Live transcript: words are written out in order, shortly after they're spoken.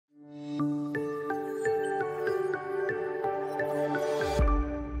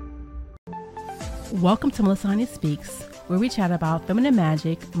Welcome to Melissa Honey Speaks, where we chat about feminine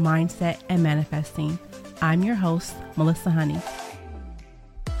magic, mindset, and manifesting. I'm your host, Melissa Honey.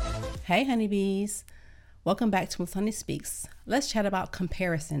 Hey, honeybees. Welcome back to Melissa Honey Speaks. Let's chat about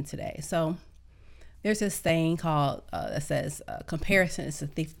comparison today. So there's this saying called that says comparison is the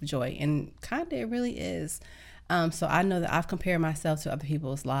thief of joy, and kind of it really is. So I know that I've compared myself to other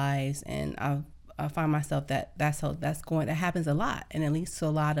people's lives, and I find myself that happens a lot, and it leads to a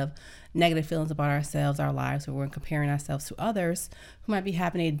lot of negative feelings about ourselves, our lives, where we're comparing ourselves to others who might be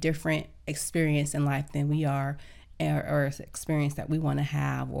having a different experience in life than we are, or experience that we want to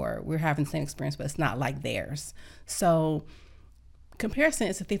have, or we're having the same experience but it's not like theirs. So comparison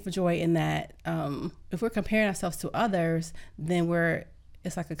is a thief of joy in that if we're comparing ourselves to others, then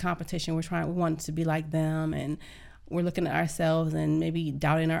it's like a competition. We want to be like them, and we're looking at ourselves and maybe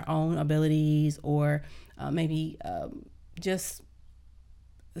doubting our own abilities, or maybe just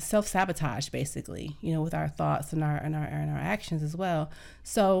self-sabotage, basically, with our thoughts and our actions as well.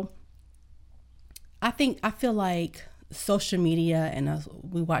 So I feel like social media, and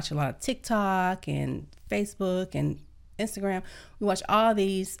we watch a lot of TikTok and Facebook and Instagram. We watch all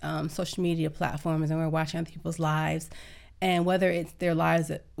these social media platforms, and we're watching other people's lives, and whether it's their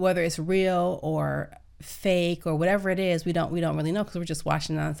lives, whether it's real or fake or whatever it is, we don't really know, because we're just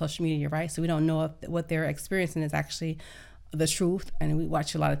watching it on social media, right? So we don't know if what they're experiencing is actually the truth. And we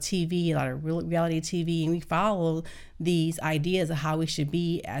watch a lot of TV, a lot of reality TV, and we follow these ideas of how we should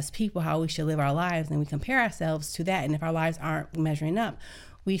be as people, how we should live our lives, and we compare ourselves to that. And if our lives aren't measuring up,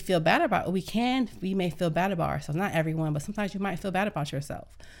 we feel bad about it. We may feel bad about ourselves. Not everyone, but sometimes you might feel bad about yourself.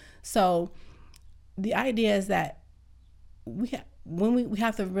 So the idea is that we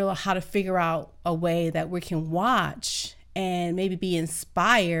have to realize how to figure out a way that we can watch and maybe be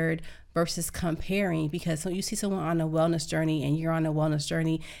inspired versus comparing. Because you see someone on a wellness journey, and you're on a wellness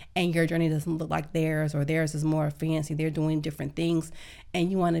journey, and your journey doesn't look like theirs, or theirs is more fancy, they're doing different things,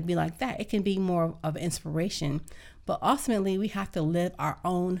 and you want to be like that. It can be more of inspiration. But ultimately, we have to live our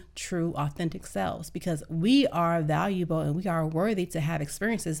own true, authentic selves, because we are valuable and we are worthy to have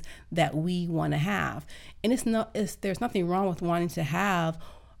experiences that we want to have. And there's nothing wrong with wanting to have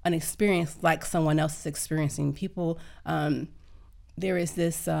an experience like someone else is experiencing. People, there is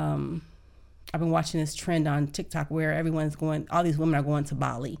this, I've been watching this trend on TikTok where all these women are going to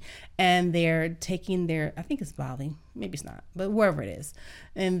Bali, and they're taking I think it's Bali, maybe it's not, but wherever it is.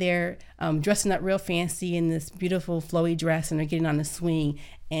 And they're dressing up real fancy in this beautiful flowy dress, and they're getting on the swing,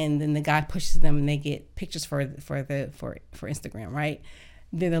 and then the guy pushes them, and they get pictures for Instagram, right?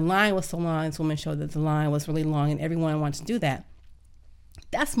 The line was so long, this woman showed that the line was really long, and everyone wants to do that.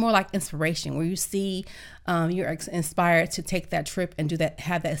 That's more like inspiration, where you see you're inspired to take that trip and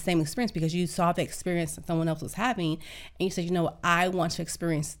have that same experience, because you saw the experience that someone else was having, and you said, I want to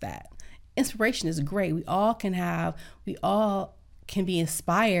experience that. Inspiration is great. We all can be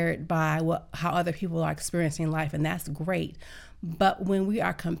inspired by how other people are experiencing life, and that's great. But when we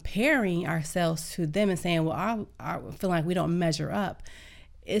are comparing ourselves to them and saying, well, I feel like we don't measure up,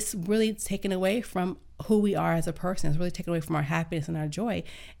 it's really taken away from who we are as a person. It's really taken away from our happiness and our joy.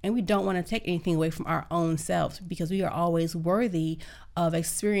 And we don't want to take anything away from our own selves, because we are always worthy of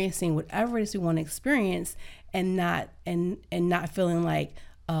experiencing whatever it is we want to experience, and not feeling like,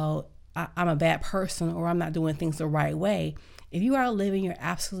 oh, I'm a bad person, or I'm not doing things the right way. If you are living your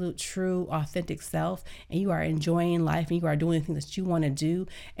absolute, true, authentic self, and you are enjoying life, and you are doing the things that you want to do,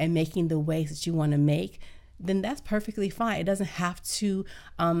 and making the ways that you want to make, then that's perfectly fine. It doesn't have to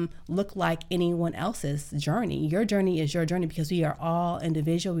look like anyone else's journey. Your journey is your journey, because we are all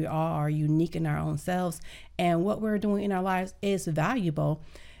individual. We all are unique in our own selves, and what we're doing in our lives is valuable.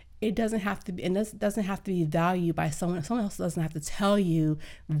 It doesn't have to be, and this doesn't have to be valued by someone. Someone else doesn't have to tell you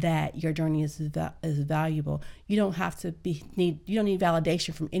that your journey is valuable. You don't need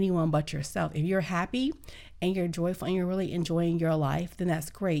validation from anyone but yourself. If you're happy and you're joyful and you're really enjoying your life, then that's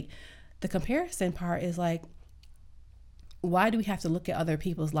great. The comparison part is like, why do we have to look at other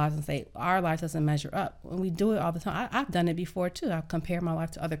people's lives and say our life doesn't measure up? When we do it all the time. I've done it before too. I've compared my life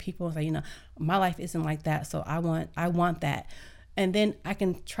to other people and say, my life isn't like that, so I want that. And then I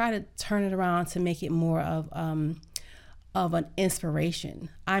can try to turn it around to make it more of an inspiration.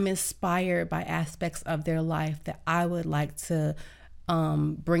 I'm inspired by aspects of their life that I would like to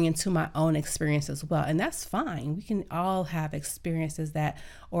bring into my own experience as well. And that's fine. We can all have experiences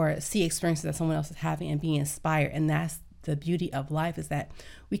or see experiences that someone else is having and be inspired. And the beauty of life is that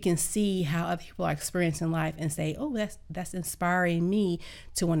we can see how other people are experiencing life and say, oh, that's inspiring me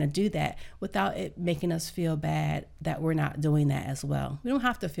to want to do that, without it making us feel bad that we're not doing that as well. We don't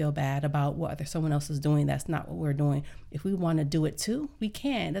have to feel bad about what someone else is doing. That's not what we're doing. If we want to do it too, we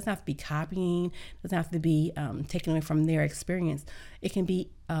can. It doesn't have to be copying. It doesn't have to be taken away from their experience. It can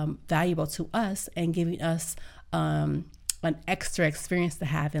be valuable to us and giving us an extra experience to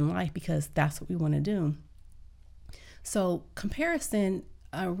have in life, because that's what we want to do. So comparison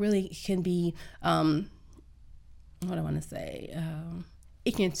really can be, what I want to say,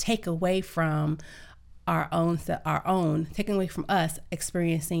 it can take away from taking away from us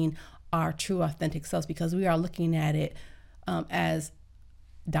experiencing our true authentic selves, because we are looking at it as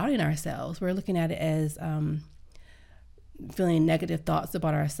doubting ourselves. We're looking at it as feeling negative thoughts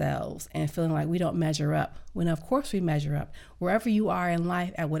about ourselves and feeling like we don't measure up, when of course we measure up. Wherever you are in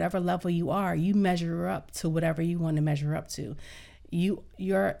life, at whatever level you are, you measure up to whatever you want to measure up to. You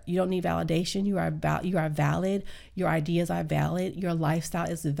don't need validation. You are valid. Your ideas are valid. Your lifestyle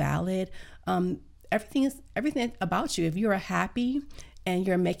is valid. Everything about you. If you are happy and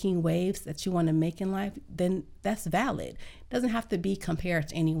you're making waves that you want to make in life, then that's valid. It doesn't have to be compared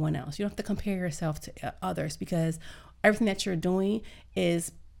to anyone else. You don't have to compare yourself to others, because everything that you're doing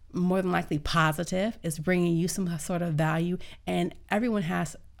is more than likely positive. It's bringing you some sort of value, and everyone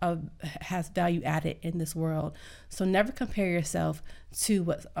has value added in this world. So never compare yourself to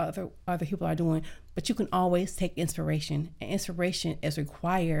what other people are doing, but you can always take inspiration. And inspiration is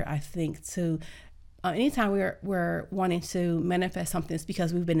required, I think, to anytime we're wanting to manifest something, it's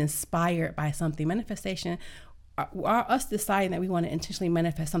because we've been inspired by something. Manifestation, us deciding that we want to intentionally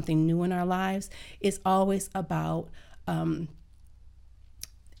manifest something new in our lives, is always about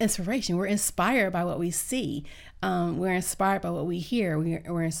inspiration. We're inspired by what we see. We're inspired by what we hear.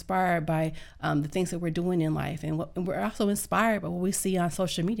 We're inspired by the things that we're doing in life. And we're also inspired by what we see on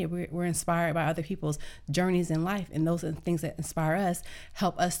social media. We're inspired by other people's journeys in life. And those are the things that inspire us,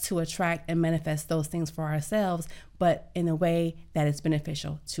 help us to attract and manifest those things for ourselves, but in a way that is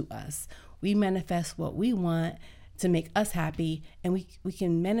beneficial to us. We manifest what we want to make us happy, and we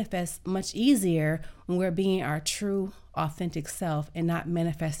can manifest much easier when we're being our true authentic self and not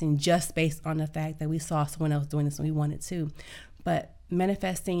manifesting just based on the fact that we saw someone else doing this and we wanted to, but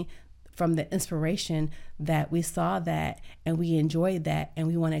manifesting from the inspiration that we saw that and we enjoyed that and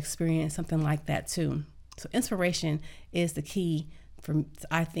we want to experience something like that too. So inspiration is the key,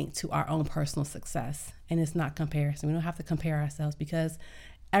 I think, to our own personal success, and it's not comparison. We don't have to compare ourselves, because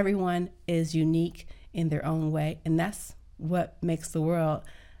everyone is unique in their own way. And that's what makes the world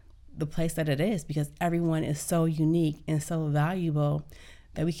the place that it is, because everyone is so unique and so valuable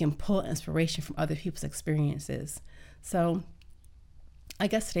that we can pull inspiration from other people's experiences. So I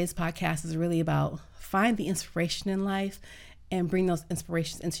guess today's podcast is really about find the inspiration in life and bring those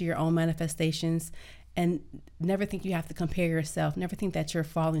inspirations into your own manifestations, and never think you have to compare yourself. Never think that you're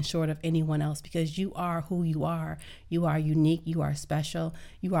falling short of anyone else, because you are who you are. You are unique. You are special.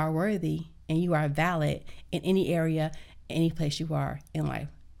 You are worthy, and you are valid in any area, any place you are in life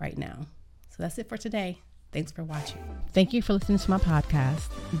right now. So that's it for today. Thanks for watching. Thank you for listening to my podcast.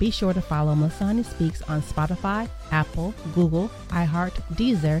 Be sure to follow Masani Speaks on Spotify, Apple, Google, iHeart,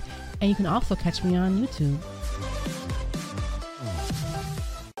 Deezer, and you can also catch me on YouTube.